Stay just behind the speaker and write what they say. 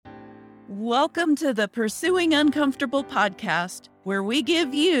Welcome to the Pursuing Uncomfortable podcast, where we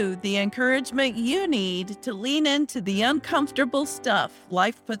give you the encouragement you need to lean into the uncomfortable stuff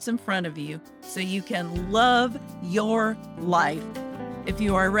life puts in front of you so you can love your life. If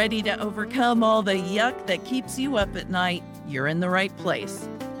you are ready to overcome all the yuck that keeps you up at night, you're in the right place.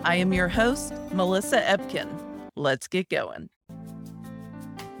 I am your host, Melissa Ebken. Let's get going.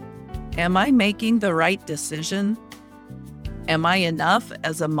 Am I making the right decision? Am I enough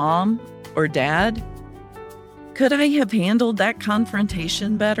as a mom or dad? Could I have handled that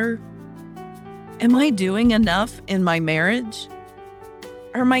confrontation better? Am I doing enough in my marriage?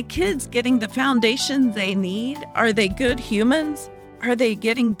 Are my kids getting the foundation they need? Are they good humans? Are they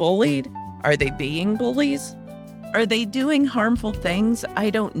getting bullied? Are they being bullies? Are they doing harmful things I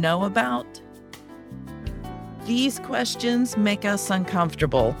don't know about? These questions make us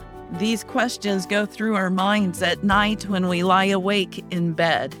uncomfortable. These questions go through our minds at night when we lie awake in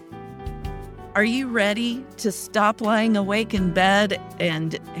bed. Are you ready to stop lying awake in bed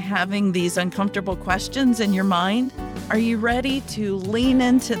and having these uncomfortable questions in your mind? Are you ready to lean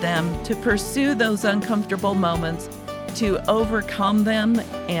into them, to pursue those uncomfortable moments, to overcome them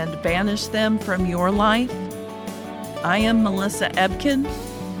and banish them from your life? I am Melissa Ebken.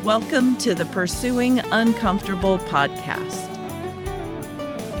 Welcome to the Pursuing Uncomfortable podcast.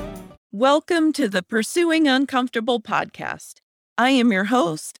 Welcome to the Pursuing Uncomfortable podcast. I am your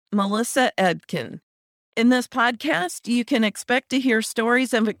host, Melissa Ebken. In this podcast, you can expect to hear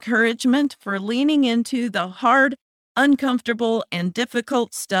stories of encouragement for leaning into the hard, uncomfortable, and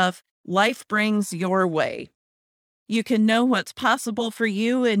difficult stuff life brings your way. You can know what's possible for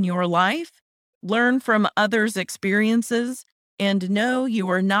you in your life, learn from others' experiences, and know you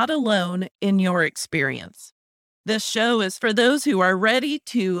are not alone in your experience. This show is for those who are ready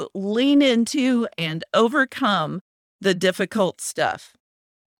to lean into and overcome the difficult stuff.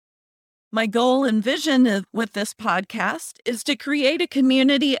 My goal and vision with this podcast is to create a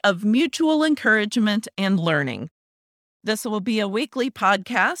community of mutual encouragement and learning. This will be a weekly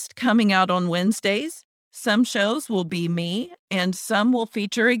podcast coming out on Wednesdays. Some shows will be me, and some will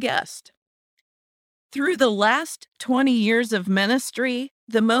feature a guest. Through the last 20 years of ministry,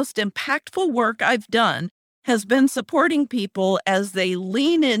 the most impactful work I've done has been supporting people as they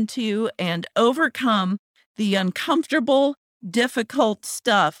lean into and overcome the uncomfortable, difficult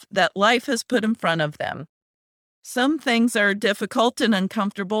stuff that life has put in front of them. Some things are difficult and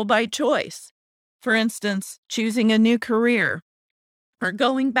uncomfortable by choice. For instance, choosing a new career, or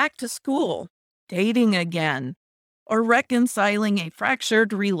going back to school, dating again, or reconciling a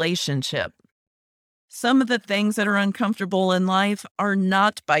fractured relationship. Some of the things that are uncomfortable in life are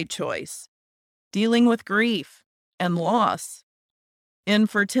not by choice. Dealing with grief and loss,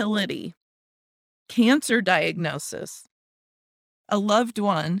 infertility, cancer diagnosis, a loved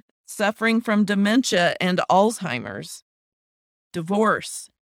one suffering from dementia and Alzheimer's, divorce,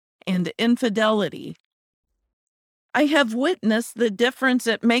 and infidelity. I have witnessed the difference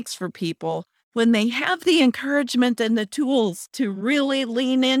it makes for people when they have the encouragement and the tools to really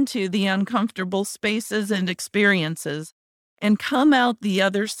lean into the uncomfortable spaces and experiences and come out the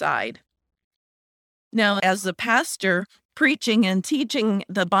other side. Now, as a pastor, preaching and teaching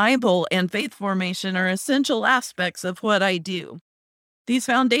the Bible and faith formation are essential aspects of what I do. These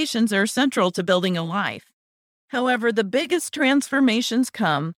foundations are central to building a life. However, the biggest transformations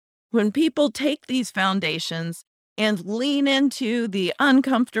come when people take these foundations and lean into the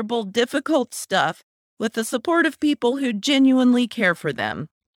uncomfortable, difficult stuff with the support of people who genuinely care for them.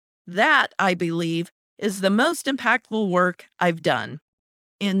 That, I believe, is the most impactful work I've done.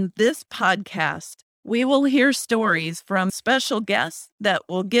 In this podcast, we will hear stories from special guests that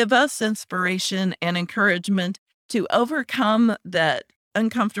will give us inspiration and encouragement to overcome that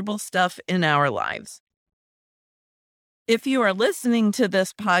uncomfortable stuff in our lives. If you are listening to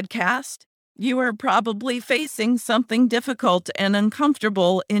this podcast, you are probably facing something difficult and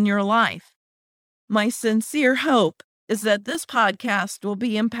uncomfortable in your life. My sincere hope is that this podcast will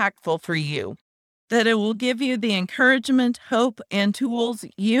be impactful for you, that it will give you the encouragement, hope, and tools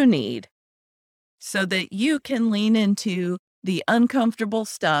you need so that you can lean into the uncomfortable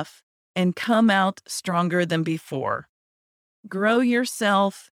stuff and come out stronger than before. Grow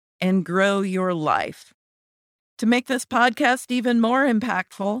yourself and grow your life. To make this podcast even more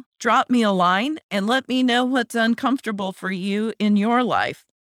impactful, drop me a line and let me know what's uncomfortable for you in your life.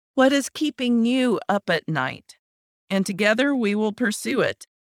 What is keeping you up at night? And together we will pursue it,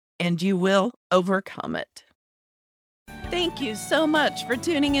 and you will overcome it. Thank you so much for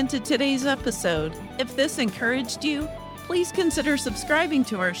tuning into today's episode. If this encouraged you, please consider subscribing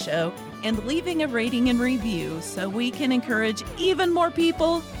to our show and leaving a rating and review so we can encourage even more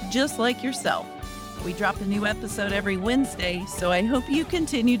people just like yourself. We drop a new episode every Wednesday, so I hope you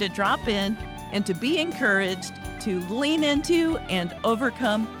continue to drop in and to be encouraged to lean into and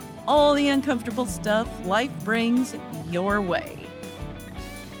overcome all the uncomfortable stuff life brings your way.